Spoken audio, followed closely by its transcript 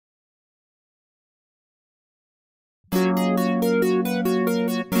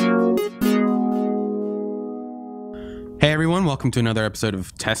Hey everyone, welcome to another episode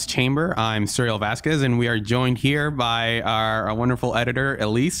of Test Chamber. I'm Cyril Vasquez, and we are joined here by our wonderful editor,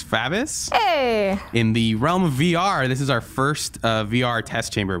 Elise, Favis. Hey! In the realm of VR, this is our first VR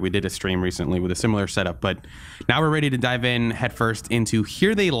test chamber. We did a stream recently with a similar setup, but now we're ready to dive in headfirst into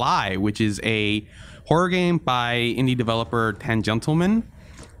Here They Lie, which is a horror game by indie developer Tangentleman.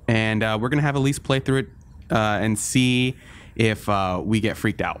 And we're going to have Elise play through it and see if we get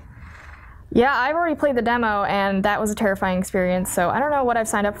freaked out. Yeah, I've already played the demo, and that was a terrifying experience. So I don't know what I've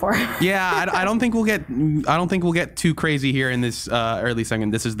signed up for. Yeah, I don't think we'll get too crazy here in this early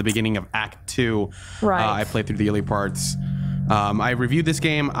segment. This is the beginning of Act 2. Right. I played through the early parts. I reviewed this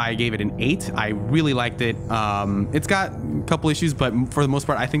game. I gave it an 8. I really liked it. It's got a couple issues, but for the most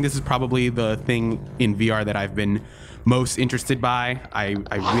part, I think this is probably the thing in VR that I've been most interested by. I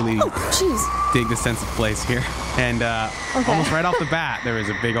really dig the sense of place here, and almost right off the bat, there was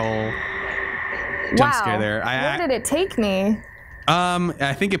a big old jump scare there. Where did it take me?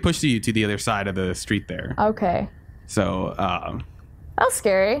 I think it pushed you to the other side of the street there. Okay. So, that was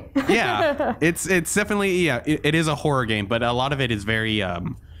scary. yeah, it's definitely, it is a horror game, but a lot of it is very, a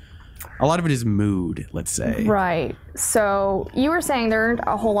lot of it is mood, let's say. Right. So you were saying there aren't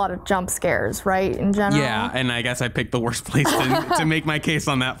a whole lot of jump scares, right, in general? Yeah, and I guess I picked the worst place to make my case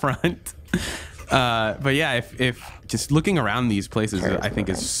on that front. But yeah, if just looking around these places, I think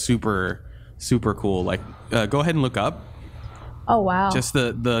is super cool. Like, go ahead and look up. Oh wow! Just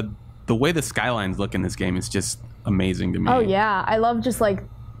the way the skylines look in this game is just amazing to me. Oh yeah, I love just like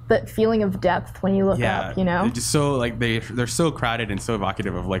the feeling of depth when you look up. You know, they're just so like they're so crowded and so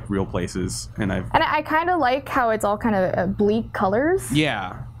evocative of like real places. And I kind of like how it's all kind of bleak colors.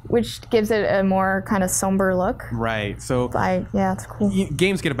 Yeah. Which gives it a more kind of somber look. Right. So yeah, it's cool.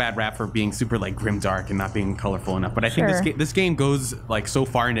 Games get a bad rap for being super like grimdark and not being colorful enough. But I think this game goes like so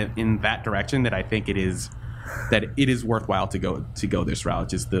far in that direction that I think it is worthwhile to go this route.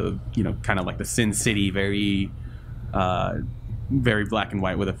 Just the kind of like the Sin City, very black and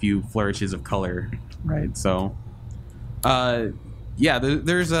white with a few flourishes of color. Right. So yeah,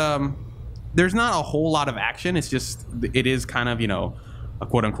 there's not a whole lot of action. It's just it is kind of a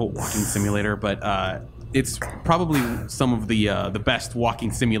quote-unquote walking simulator, but it's probably some of the best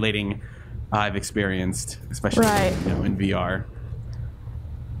walking simulating I've experienced, especially in VR.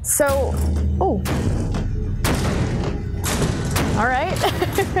 So, all right.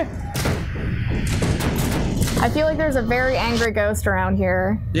 I feel like there's a very angry ghost around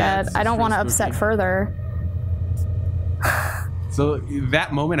here that I don't want to upset further. So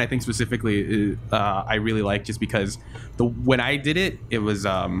that moment, I think specifically, I really like just because when I did it, it was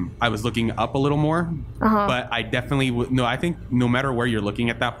I was looking up a little more, but I definitely I think no matter where you're looking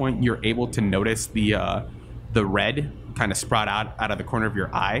at that point, you're able to notice the red kind of sprout out of the corner of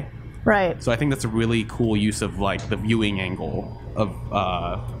your eye. Right. So I think that's a really cool use of like the viewing angle of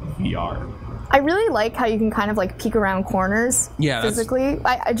VR. I really like how you can kind of like peek around corners physically.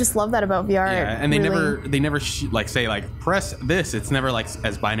 I just love that about VR. Yeah, and they never like say like press this. It's never like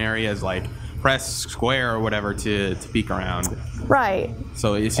as binary as like press square or whatever to peek around. Right.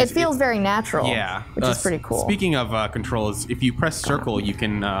 So it feels very natural. Yeah, which is pretty cool. Speaking of controls, if you press circle, you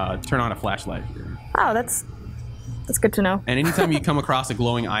can turn on a flashlight here. Oh, that's good to know. And anytime you come across a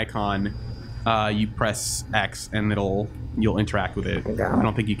glowing icon, you press X and you'll interact with it. I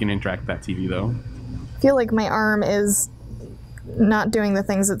don't think you can interact with that TV though. I feel like my arm is not doing the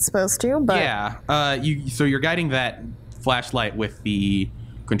things it's supposed to, but yeah. So you're guiding that flashlight with the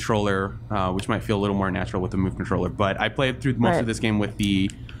controller, which might feel a little more natural with the Move controller. But I played through most of this game with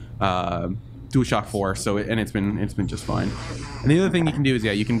the DualShock 4, and it's been just fine. And the other thing you can do is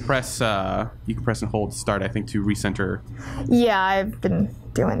you can press and hold start, I think, to recenter. Yeah, I've been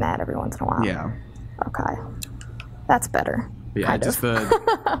doing that every once in a while. Yeah. Okay, that's better. But yeah, it's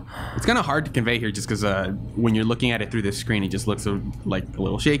kind of hard to convey here, just because when you're looking at it through this screen, it just looks like a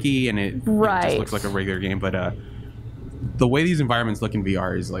little shaky, and it just looks like a regular game. But the way these environments look in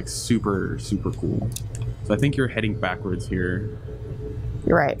VR is like super cool. So I think you're heading backwards here.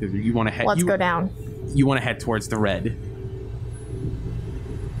 You're right. You want to head. Let's go down. You want to head towards the red.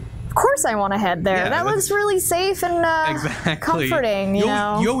 Of course, I want to head there. Yeah, that looks really safe and comforting. You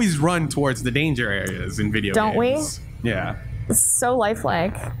know, you always run towards the danger areas in video games. Don't we? Yeah. It's so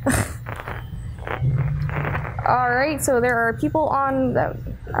lifelike. All right, so there are people that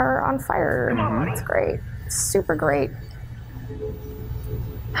are on fire. That's great. Super great.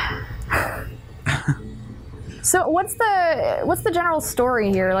 So what's the general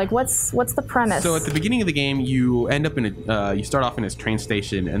story here? Like, what's the premise? So at the beginning of the game, you end up in you start off in this train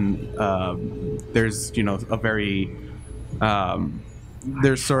station, and there's a very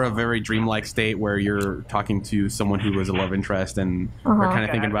there's sort of a very dreamlike state where you're talking to someone who was a love interest and they're kind of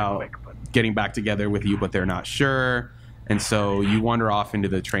thinking about getting back together with you, but they're not sure. And so you wander off into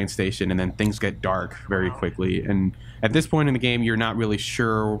the train station, and then things get dark very quickly. And at this point in the game, you're not really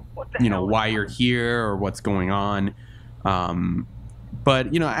sure, why you're here or what's going on.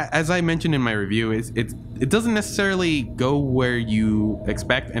 But as I mentioned in my review, it doesn't necessarily go where you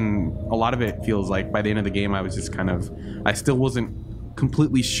expect, and a lot of it feels like by the end of the game, I was just I still wasn't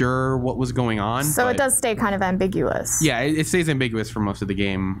completely sure what was going on. So it does stay kind of ambiguous. Yeah, it stays ambiguous for most of the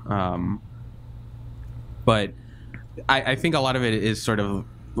game. But I think a lot of it is sort of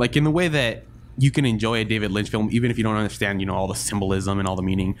like in the way that you can enjoy a David Lynch film, even if you don't understand, all the symbolism and all the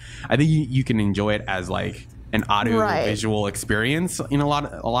meaning. I think you can enjoy it as like an audio visual experience in a lot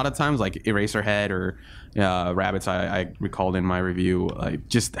of times, like Eraserhead or Rabbits. I recalled in my review, like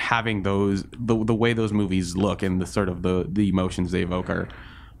just having those the way those movies look and the sort of the emotions they evoke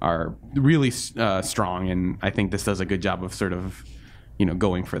are really strong, and I think this does a good job of sort of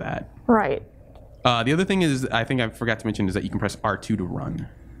going for that. Right. The other thing is, I think I forgot to mention, is that you can press R2 to run.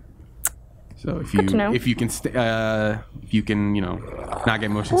 So if you can not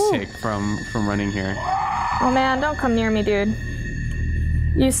get motion sick from running here. Oh man, don't come near me, dude.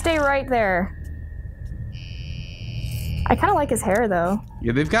 You stay right there. I kind of like his hair though.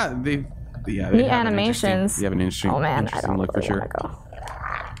 Yeah, they neat animations. They have an interesting. Oh man, I don't look really for sure. want to go.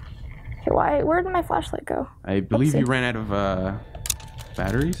 Okay, where did my flashlight go? I believe you ran out of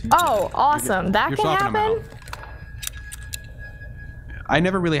batteries. Oh, awesome! That can happen. I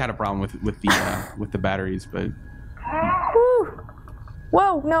never really had a problem with the batteries, but. Woo.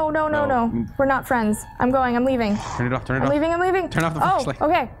 Whoa! No! We're not friends. I'm leaving. Turn it off. I'm leaving. Turn off the flashlight. Oh,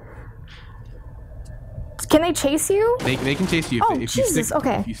 okay. Can they chase you? They can chase you if Jesus,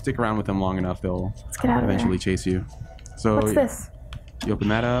 if you stick around with them long enough. They'll eventually chase you. So what's this? You open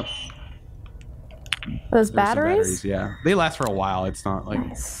that up. Those batteries? Yeah, they last for a while. It's not like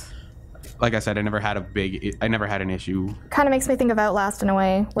like I said, I never had an issue. Kind of makes me think of Outlast in a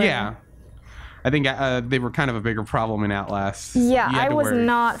way. Yeah. I think they were kind of a bigger problem in Outlast. Yeah, I was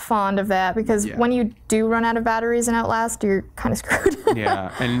not fond of that because when you do run out of batteries in Outlast, you're kind of screwed.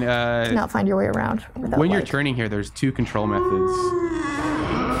 Yeah, and do not find your way around. When you're turning here, there's two control methods.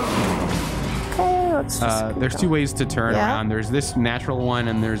 Okay, let's just there's two ways to turn around. There's this natural one,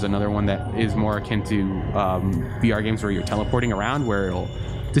 and there's another one that is more akin to VR games where you're teleporting around, where it'll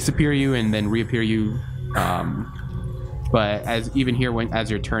disappear you and then reappear you. But even here, as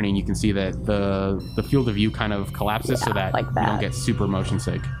you're turning, you can see that the field of view kind of collapses so that, you don't get super motion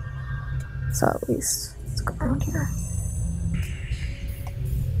sick. So at least let's go around here.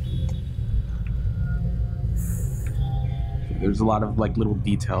 There's a lot of like little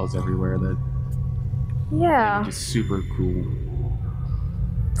details everywhere that are just super cool.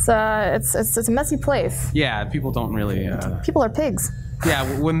 It's a messy place. Yeah, people don't really. People are pigs.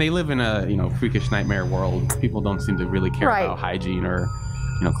 Yeah, when they live in a freakish nightmare world, people don't seem to really care about hygiene or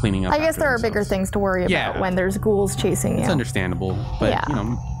cleaning up. I guess there are bigger things to worry about when there's ghouls chasing you. It's understandable, but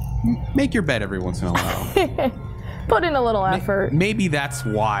make your bed every once in a while. Put in a little effort. Maybe that's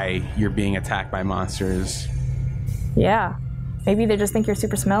why you're being attacked by monsters. Yeah, maybe they just think you're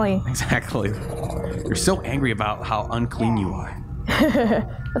super smelly. Exactly. You're so angry about how unclean you are.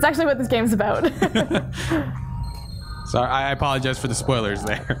 That's actually what this game's about. Sorry, I apologize for the spoilers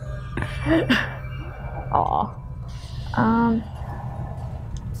there. Aw.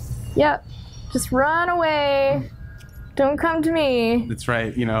 Yep. Just run away. Don't come to me. That's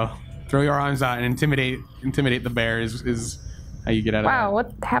right. Throw your arms out and intimidate the bear is how you get out of that. Wow,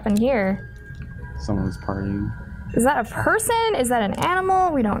 what happened here? Someone was partying. Is that a person? Is that an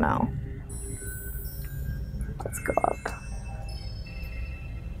animal? We don't know. Let's go up.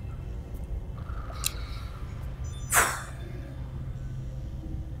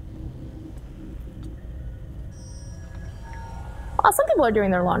 Oh, some people are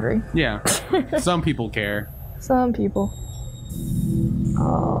doing their laundry. Yeah. Some people care. Some people.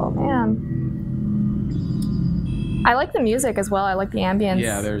 Oh, man. I like the music as well. I like the ambience.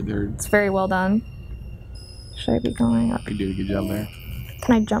 Yeah, it's very well done. Should I be going up? You did a good job there.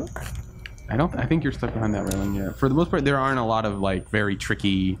 Can I jump? I think you're stuck behind that railing, yeah. For the most part, there aren't a lot of, like, very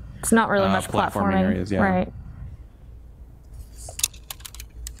tricky... It's not really much platforming areas, yeah. Right.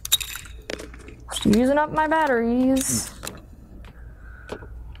 Just using up my batteries.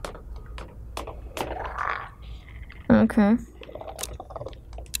 Okay.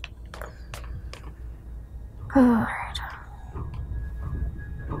 Alright.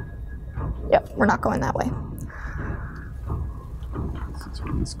 Yep, we're not going that way. Let's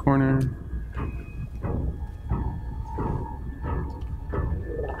in this corner.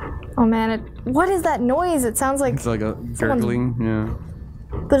 Oh man, what is that noise? It sounds like It's like a gurgling. Yeah.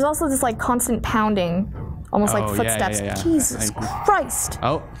 There's also this like constant pounding, almost like footsteps. Yeah. Jesus Christ.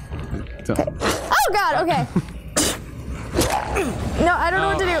 Oh. Okay. Oh God. Okay. No, I don't know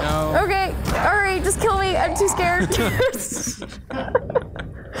what to do. No. Okay. All right, just kill me. I'm too scared.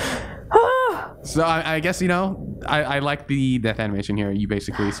 So I guess, you know, I like the death animation here. You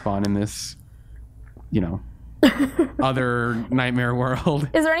basically spawn in this, you know, other nightmare world.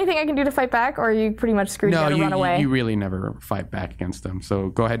 Is there anything I can do to fight back, or are you pretty much screwed? No, run away? you really never fight back against them. So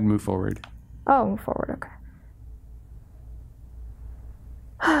go ahead and move forward. Oh, move forward. Okay.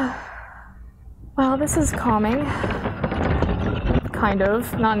 Well, this is calming. Kind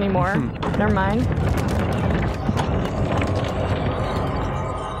of. Not anymore. Never mind.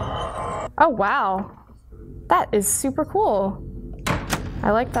 Oh, wow. That is super cool. I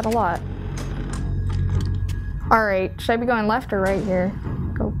like that a lot. All right. Should I be going left or right here?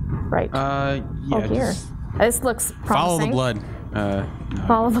 Go right. Yeah. Oh, here. This looks promising. Follow the blood. No.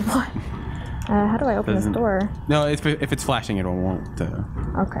 Follow the blood. How do I open this door? No, if it's flashing, it won't.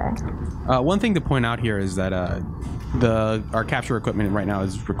 Okay. One thing to point out here is that our capture equipment right now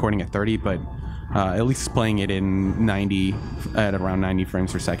is recording at 30, but Elise is playing it in 90 at around 90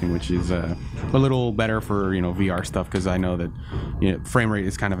 frames per second, which is a little better for, you know, VR stuff, because I know that, you know, frame rate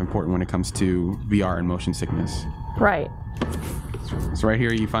is kind of important when it comes to VR and motion sickness. Right. So right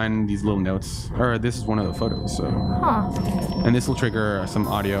here you find these little notes, or this is one of the photos. So. Huh. And this will trigger some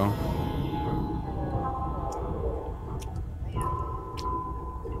audio.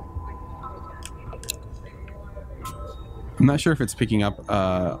 I'm not sure if it's picking up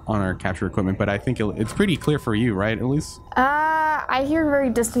on our capture equipment, but I think it's pretty clear for you, right, Elise? I hear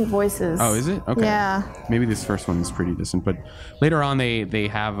very distant voices. Oh, is it? Okay. Yeah. Maybe this first one is pretty distant, but later on they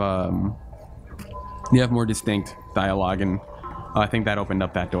have more distinct dialogue, and I think that opened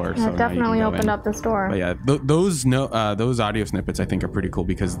up that door. Yeah, so it definitely opened up this door. But yeah, those audio snippets I think are pretty cool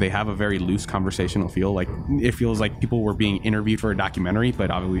because they have a very loose conversational feel. Like it feels like people were being interviewed for a documentary,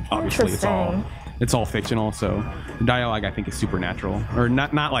 but obviously it's all fictional. So the dialogue I think is supernatural, or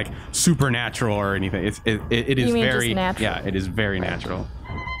not like supernatural or anything. It is You mean very just natural? Yeah, it is very natural.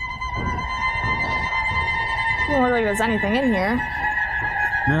 Doesn't look like there's anything in here.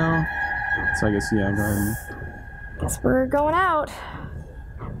 No, so I guess go ahead. And, Guess we're going out.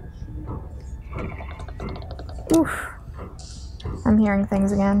 Oof. I'm hearing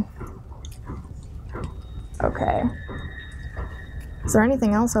things again. Okay. Is there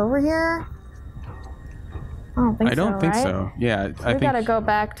anything else over here? I don't think so. Yeah, I think gotta go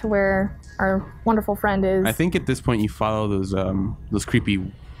back to where our wonderful friend is. I think at this point you follow those creepy,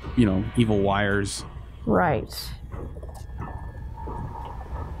 you know, evil wires. Right.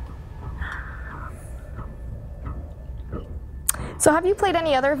 So have you played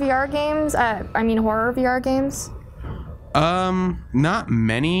any other VR games? I mean horror VR games? Not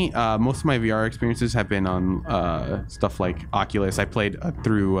many. Most of my VR experiences have been on stuff like Oculus. I played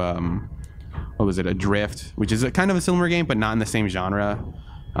through what was it, Adrift, which is a kind of a similar game, but not in the same genre.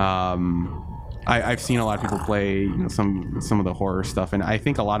 I've seen a lot of people play, you know, some of the horror stuff, and I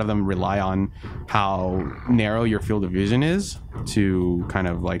think a lot of them rely on how narrow your field of vision is to kind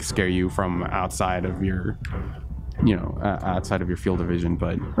of like scare you from outside of your, you know, outside of your field of vision.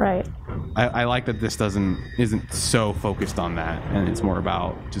 But right. I like that this isn't so focused on that, and it's more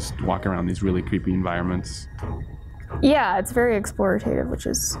about just walking around these really creepy environments. Yeah, it's very explorative, which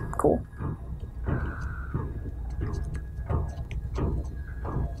is cool.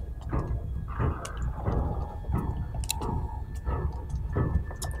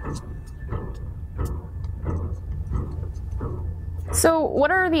 So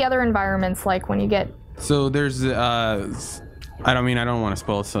what are the other environments like when you get... So there's, I don't want to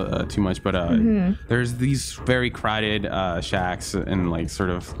spoil too much, but there's these very crowded shacks and like sort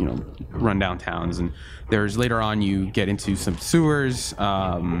of, you know, rundown towns, and there's later on you get into some sewers,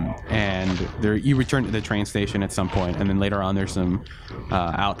 and there you return to the train station at some point, and then later on there's some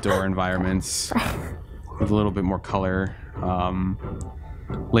outdoor environments with a little bit more color.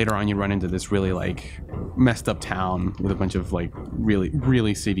 Later on you run into this really like messed up town with a bunch of like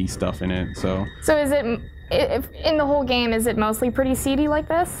really seedy stuff in it. So is it in the whole game, is it mostly pretty seedy like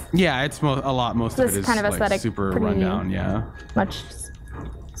this? Yeah, it's most of it is kind of aesthetic, like super rundown. Yeah, much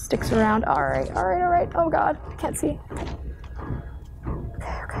sticks around. All right. Oh god, can't see.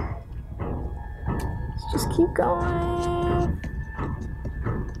 Okay. Let's just keep going.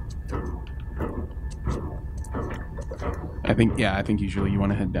 I think usually you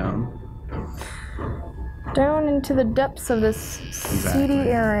want to head down into the depths of this seedy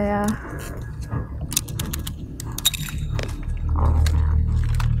area. Oh, man.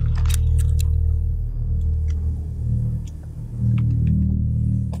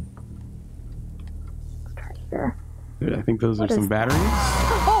 I think those are What some is batteries.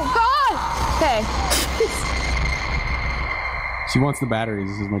 Oh God! Okay. She wants the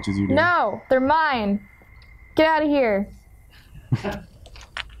batteries as much as you do. No, they're mine. Get out of here.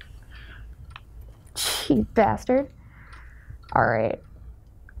 Cheap bastard. All right.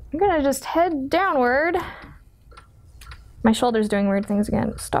 I'm gonna just head downward. My shoulder's doing weird things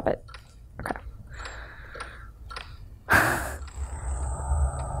again. Stop it. Okay.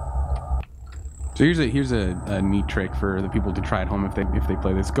 So here's a neat trick for the people to try at home if they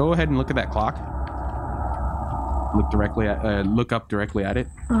play this. Go ahead and look at that clock. Look up directly at it.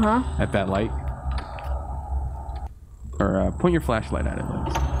 At that light. Or point your flashlight at it.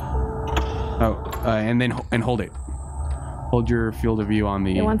 And then hold it. Hold your field of view on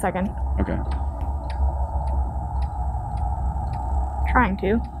the. Hey, 1 second. Okay. Trying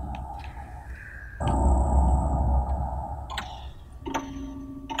to.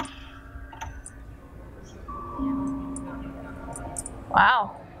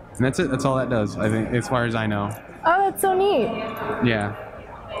 Wow. And that's it. That's all that does. I think, as far as I know. Oh, that's so neat. Yeah.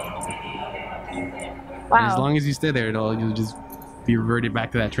 Wow. As long as you stay there, you'll just be reverted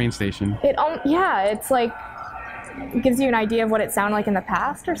back to that train station. Yeah, it's like it gives you an idea of what it sounded like in the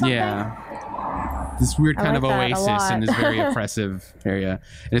past or something. Yeah. This weird kind of like that a oasis in lot. this very oppressive area.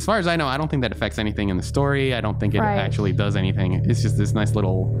 And as far as I know, I don't think that affects anything in the story. I don't think it actually does anything. It's just this nice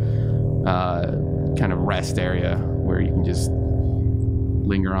little kind of rest area where you can just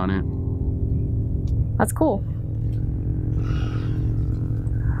linger on it. That's cool.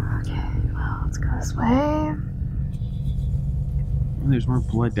 Okay, well, let's go this way. There's more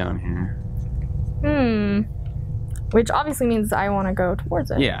blood down here. Which obviously means I want to go towards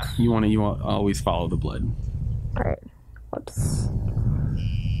it. Yeah, you want to always follow the blood. All right. Whoops.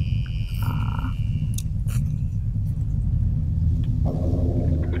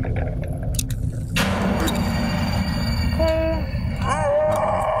 Okay.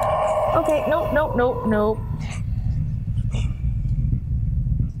 Okay. Nope.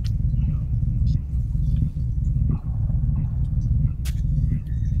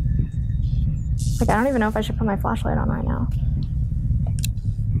 Like, I don't even know if I should put my flashlight on right now.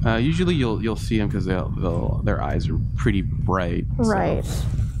 Usually you'll see them because their eyes are pretty bright. Right. So.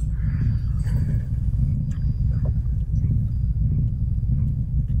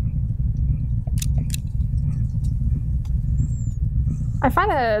 I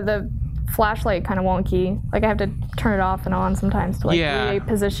find the flashlight kind of wonky. Like, I have to turn it off and on sometimes to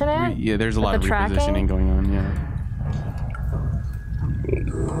reposition it. Yeah, there's a lot of tracking. repositioning going on. Yeah.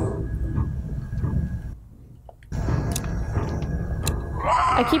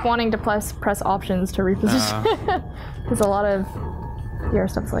 I keep wanting to press options to reposition. There's a lot of VR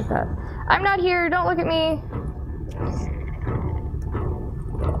stuff like that. I'm not here. Don't look at me.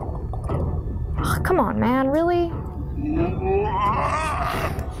 Oh, come on, man. Really?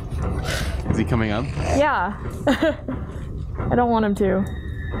 Is he coming up? Yeah. I don't want him to.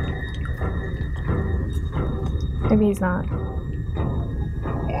 Maybe he's not.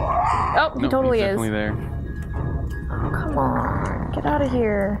 Oh, he totally he's is. Definitely there. Oh, come on. Get out of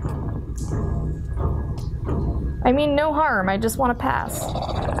here. I mean, no harm. I just want to pass.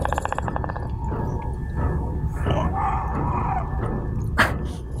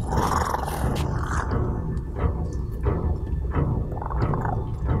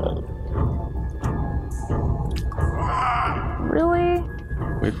 Really?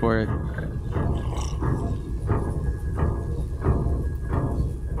 Wait for it.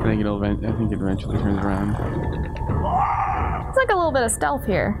 I think it eventually turns around. It's like a little bit of stealth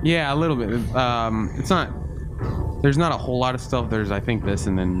here. Yeah, a little bit. It's not. There's not a whole lot of stuff. There's, I think, this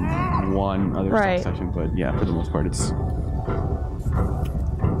and then one other stealth section. But yeah, for the most part, it's.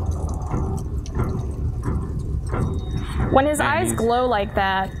 When his eyes glow like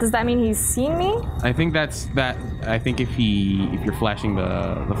that, does that mean he's seen me? I think that's that. I think if you're flashing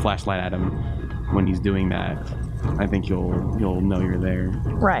the flashlight at him when he's doing that, I think you'll know you're there.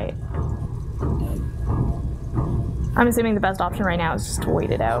 Right. I'm assuming the best option right now is just to wait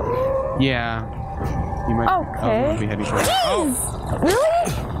it out. Yeah. You might. Okay. Be heading towards. Oh.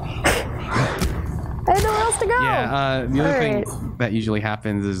 Really? I had nowhere else to go. Yeah. The other thing that usually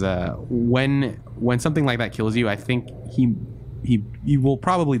happens is when something like that kills you, I think he will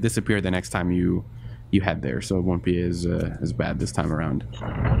probably disappear the next time you head there, so it won't be as bad this time around.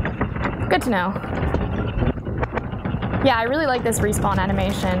 Good to know. Yeah, I really like this respawn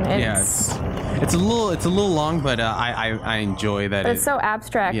animation. It's a little long, but I enjoy that. It's so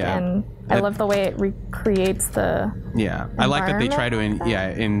abstract, and I love the way it recreates the. Yeah, I like that they try to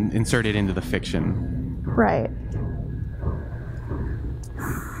insert it into the fiction. Right.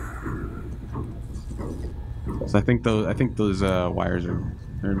 So I think those wires are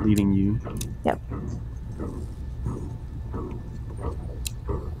leading you. Yep.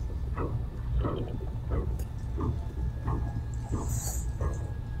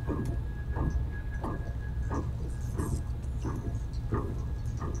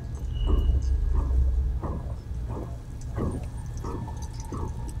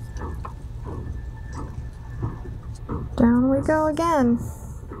 Down we go again.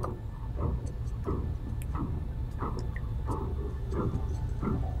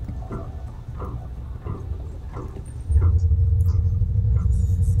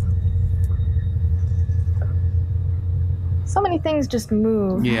 So many things just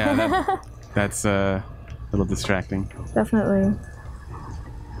move. Yeah, that's a little distracting. Definitely.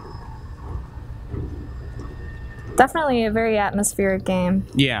 Definitely a very atmospheric game.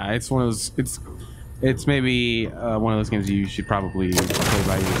 Yeah, it's one of those. It's maybe one of those games you should probably play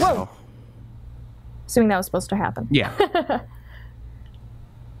by yourself. Whoa. Assuming that was supposed to happen. Yeah.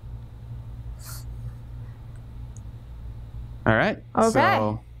 All right. Okay.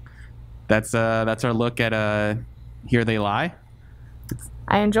 So that's our look at Here They Lie.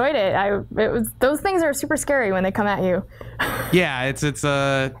 I enjoyed it. It was, those things are super scary when they come at you. Yeah, it's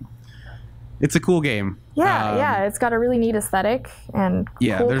a cool game. Yeah, it's got a really neat aesthetic and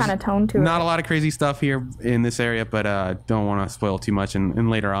cool kind of tone to it. Not a lot of crazy stuff here in this area, but don't want to spoil too much. And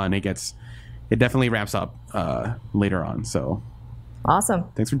later on, it definitely ramps up later on. So awesome.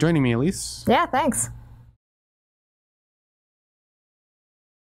 Thanks for joining me, Elise. Yeah, thanks.